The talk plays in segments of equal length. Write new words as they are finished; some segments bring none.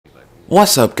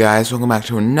What's up, guys? Welcome back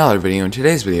to another video. In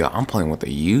today's video, I'm playing with a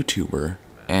YouTuber,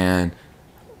 and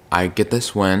I get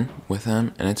this win with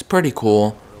him, and it's pretty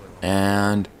cool.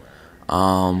 And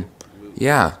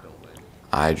yeah,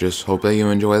 I just hope that you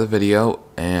enjoy the video.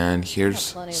 And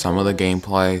here's some of the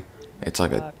gameplay. It's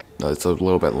a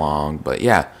little bit long, but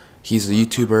yeah, he's a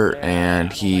YouTuber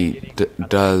and he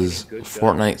does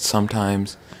Fortnite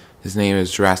sometimes. His name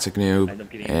is Jurassic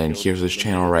Noob, and here's his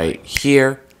channel right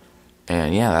here.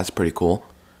 And yeah, that's pretty cool.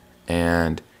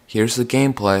 And here's the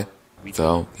gameplay.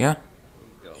 So yeah,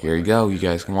 here you go. You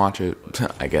guys can watch it.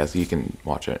 I guess you can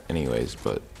watch it anyways,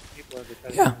 but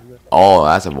yeah. Oh,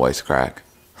 that's a voice crack.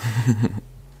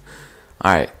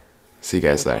 Alright, see you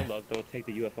guys there.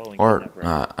 Or,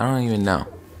 I don't even know.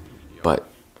 But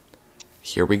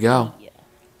here we go.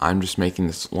 I'm just making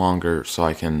this longer so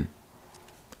I can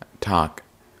talk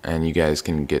and you guys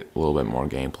can get a little bit more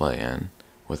gameplay in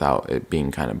without it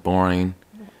being kind of boring.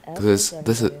 Because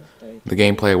this is the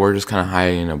gameplay. We're just kind of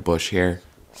hiding in a bush here.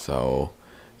 So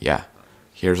yeah,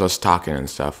 here's us talking and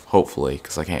stuff. Hopefully,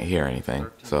 because I can't hear anything.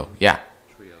 So yeah.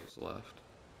 Trios left.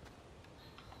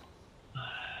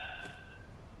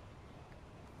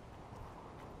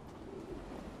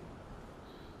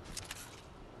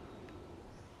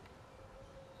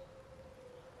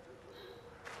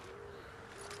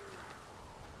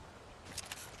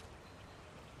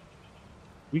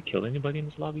 We kill anybody in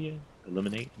this lobby yet?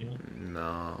 Eliminate? You know?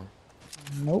 No.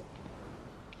 Nope.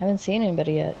 Haven't seen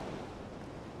anybody yet.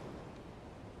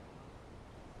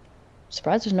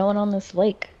 Surprised there's no one on this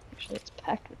lake. Usually it's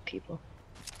packed with people.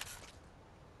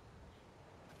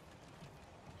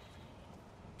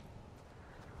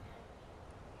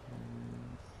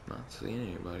 Not seeing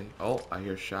anybody. Oh, I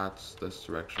hear shots this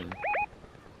direction.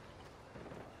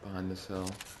 Behind this hill.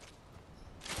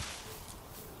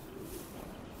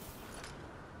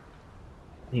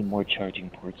 Need more charging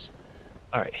ports.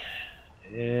 Alright.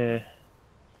 Yeah.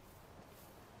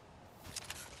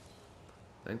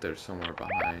 I think there's somewhere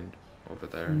behind over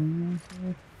there.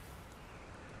 Mm-hmm.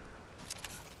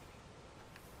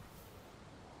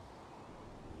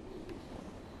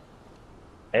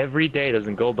 Every day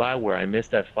doesn't go by where I miss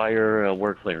that fire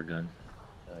work flare gun.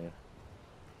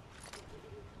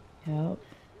 Yep.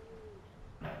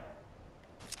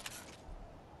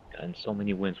 Gotten so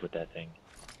many wins with that thing.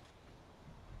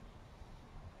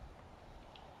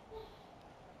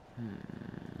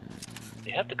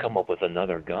 They have to come up with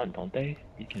another gun, don't they?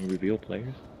 You can reveal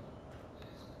players.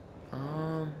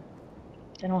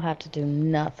 They don't have to do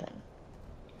nothing.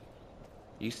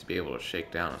 Used to be able to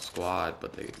shake down a squad,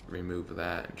 but they removed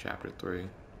that in Chapter 3.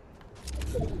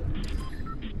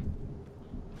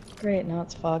 Great, now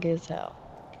it's foggy as hell.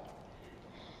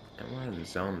 And we're in the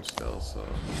zone still, so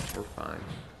we're fine.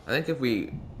 I think if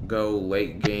we go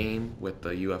late game with the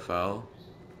UFO,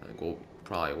 I think we'll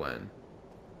probably win.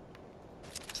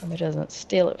 Somebody doesn't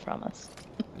steal it from us.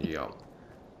 Yup.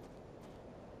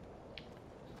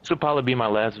 This will probably be my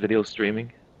last video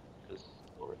streaming. It's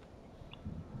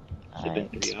been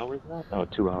 3 hours now? No,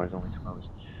 2 hours, only 2 hours.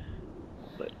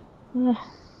 But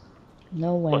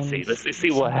no wins. let's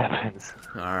see what happens.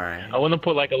 Alright. I want to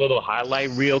put like a little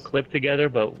highlight reel clip together,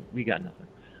 but we got nothing.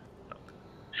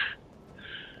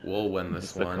 We'll win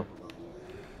this one.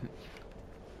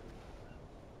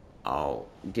 I'll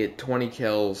get 20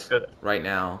 kills right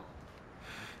now.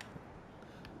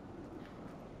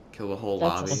 Kill the whole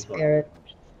That's lobby. a spirit.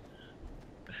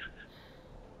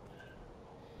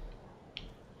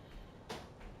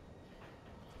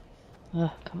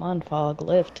 Come on, fog,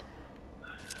 lift.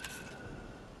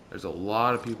 There's a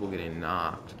lot of people getting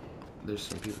knocked. There's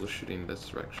some people shooting this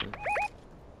direction.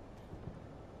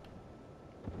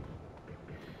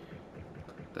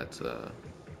 That's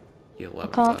E11. I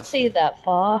can't see that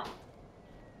far.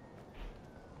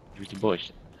 Here's the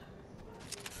bush.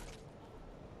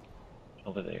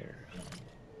 Over there.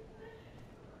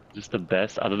 Is this the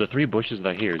best out of the 3 bushes that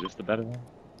I hear? Is this the better one?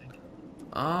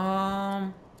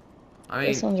 I mean,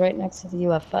 This one's right next to the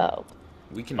UFO.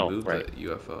 we can move the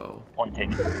UFO. Point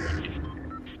taken.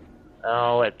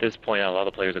 Oh, at this point, a lot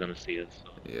of players are gonna see us.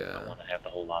 So Yeah. I want to have the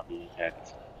whole lobby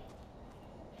attacked.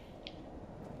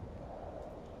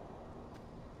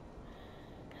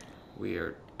 We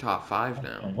are top 5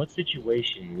 now. In what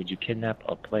situation would you kidnap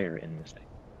a player in this thing?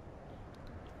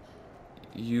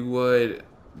 You would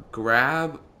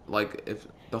grab, like, if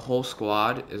the whole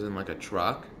squad is in like a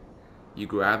truck, you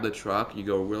grab the truck, you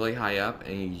go really high up,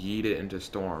 and you yeet it into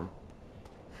storm.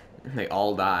 They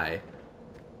all die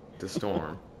to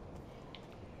storm.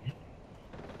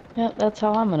 Yep, that's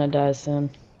how I'm gonna die soon.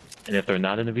 And if they're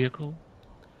not in the vehicle,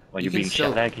 while You you're can being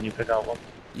still- shot at, can you pick out one?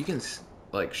 You can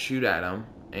like shoot at them,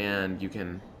 and you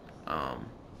can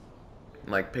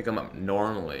like pick them up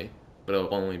normally, but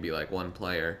it'll only be like one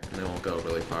player, and they won't go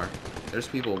really far. There's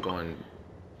people going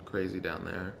crazy down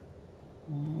there.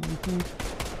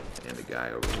 And a guy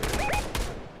over here.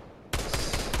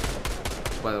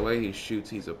 By the way he shoots,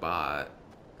 he's a bot,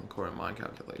 according to my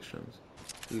calculations.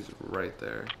 He's right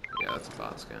there. Yeah, that's a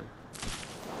bot scan.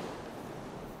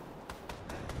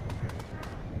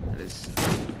 And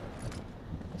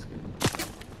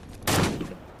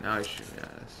now he's shooting at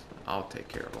us. I'll take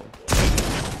care of him.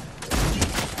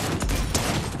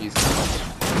 He's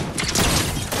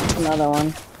Another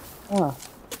one. Oh,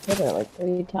 hit her like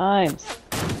 3 times.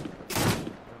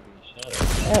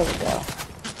 There we go.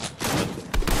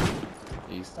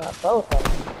 He's Got both of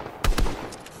them.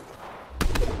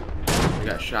 We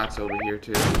got shots over here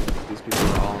too. These people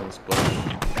are all in this bush.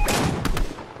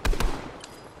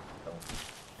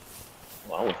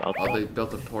 Wow, without Oh, they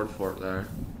built a port fort there.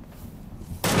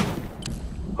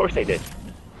 Of course they did.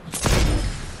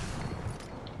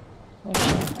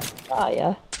 Ah,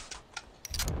 yeah.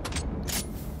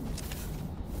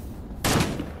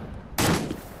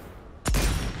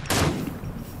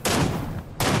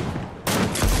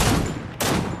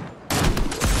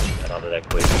 Got out of that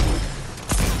quick.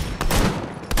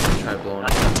 Try blowing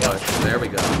up the bush. There we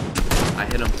go. I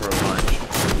hit him for a bunch.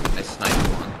 I sniped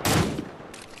one.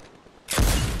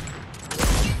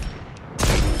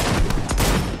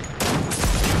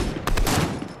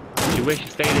 You wish you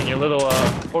stayed in your little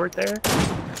fort there?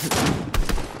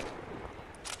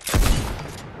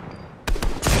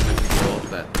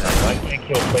 I can't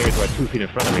kill players who are 2 feet in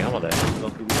front of me. How about that?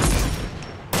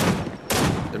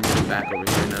 They're moving back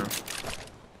over here now.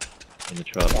 In the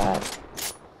truck. God.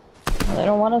 Well, they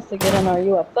don't want us to get in our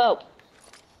UFO.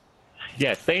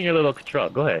 Yeah, stay in your little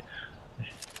truck. Go ahead.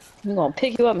 We're gonna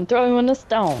pick you up and throw you in the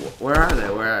stone. Where are they?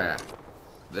 Where are they?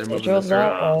 They're They moving drove this way.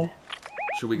 that way.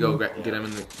 Should we go get them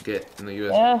in the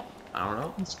US? Yeah, I don't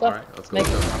know. let's go. All right, let's go. Make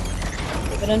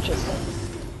it interesting.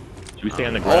 Should we stay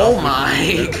on the ground? Oh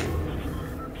my!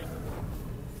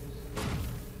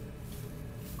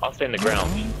 I'll stay in the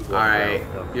ground. All right,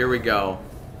 here we go.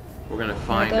 We're gonna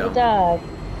find Go to them. dive.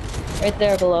 Right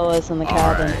there below us in the All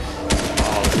cabin. right.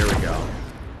 Oh, here we go.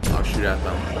 I'll shoot at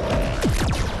them.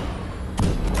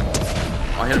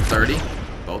 I'll hit them 30.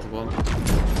 Both of them.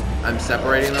 I'm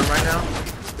separating them right now.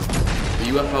 The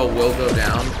UFO will go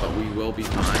down, but we will be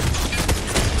fine.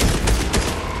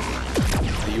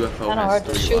 The UFO Kind of has hard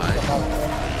to 3 shoot lives. them up there.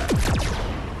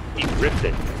 He ripped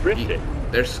it. Ripped it.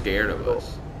 They're scared of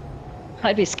us.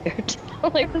 I'd be scared.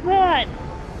 Like, what's that?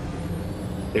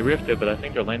 They ripped it, but I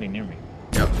think they're landing near me.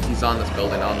 Yep, he's on this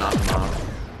building. I'll knock him off.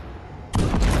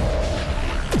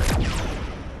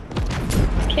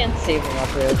 Can't see from up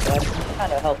here, so I'm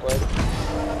kind of helpless.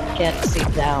 Can't see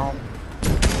down.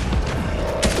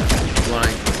 You want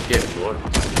to get with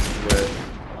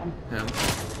him?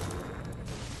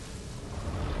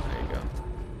 There you go.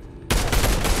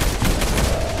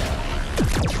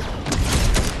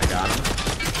 I got him.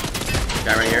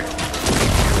 Guy right here.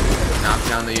 Knocked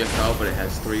down the UFO, but it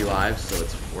has 3 lives, so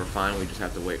we're fine. We just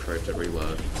have to wait for it to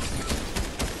reload.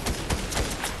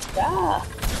 Ah!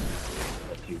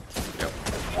 That's you. Yep.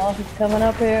 Oh, he's coming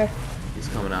up here. He's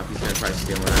coming up. He's gonna try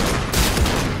stealing it.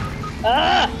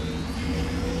 Ah!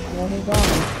 Where he's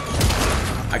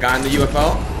on? I got in the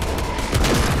UFO.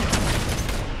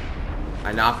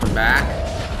 I knocked him back.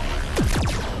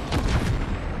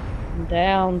 I'm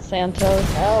down, Santos.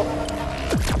 Help!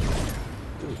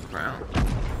 Ooh, crown.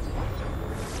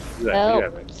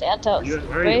 Help! Santos! Where are you?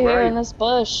 Right Where are here you? in this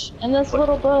bush. In this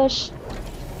little bush.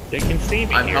 They can see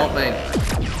me I'm here. helping.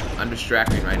 I'm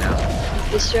distracting right now.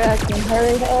 Distracting.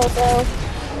 Hurry, help, help.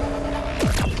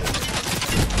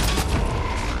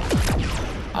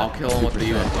 I'll kill him with the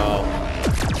UFO.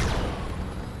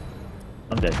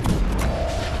 I'm dead.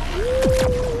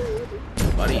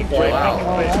 Buddy, There, chill out.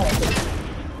 all right.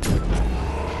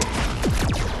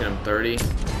 Hit him 30. Hit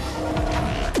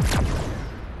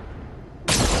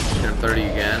him 30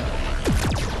 again.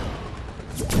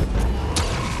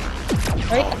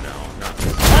 Right. Oh no, not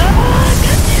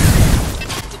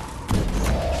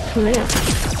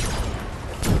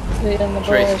Right in the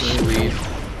Trace, bush. can you leave?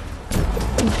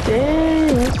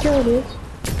 Dang, let's go, dude.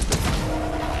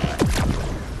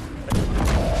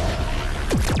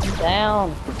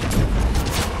 Down.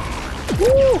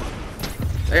 Woo!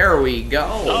 There we go.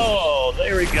 Oh,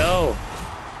 there we go.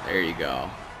 There you go.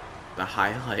 The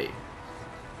highlight.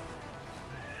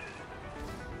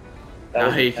 That Now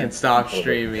was you intense. can stop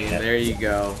streaming. There you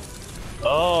go.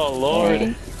 Oh, Lord.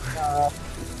 Dang.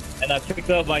 And I picked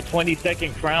up my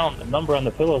 20-second crown number on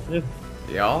the pillow, too.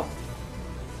 Y'all.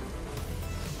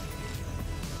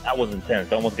 That was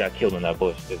intense. I almost got killed in that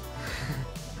bush, dude.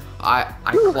 I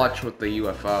clutch with the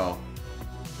UFO.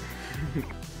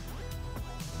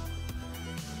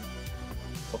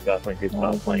 Hope God thank you I stop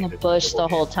was in playing the this bush the game.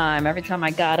 whole time. Every time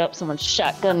I got up, someone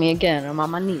shotgunned me again. I'm on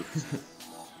my knees.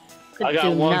 I Couldn't got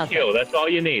do one nothing. kill. That's all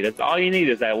you need. That's all you need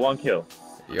is that one kill.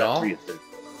 I got Y'all? 3 assists.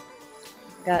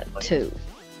 Got 2.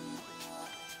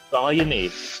 That's all you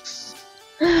need.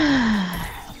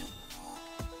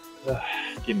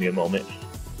 Give me a moment.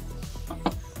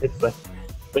 It's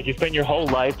like you spend your whole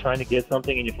life trying to get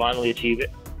something and you finally achieve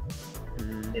it.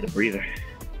 Need a breather.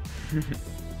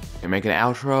 And make an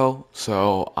outro.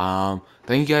 So,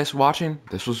 thank you guys for watching.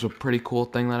 This was a pretty cool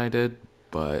thing that I did.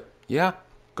 But, yeah,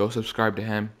 go subscribe to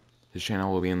him. His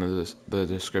channel will be in the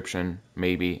description,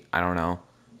 maybe. I don't know.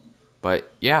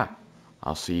 But, yeah,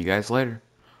 I'll see you guys later.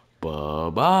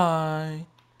 Bye-bye.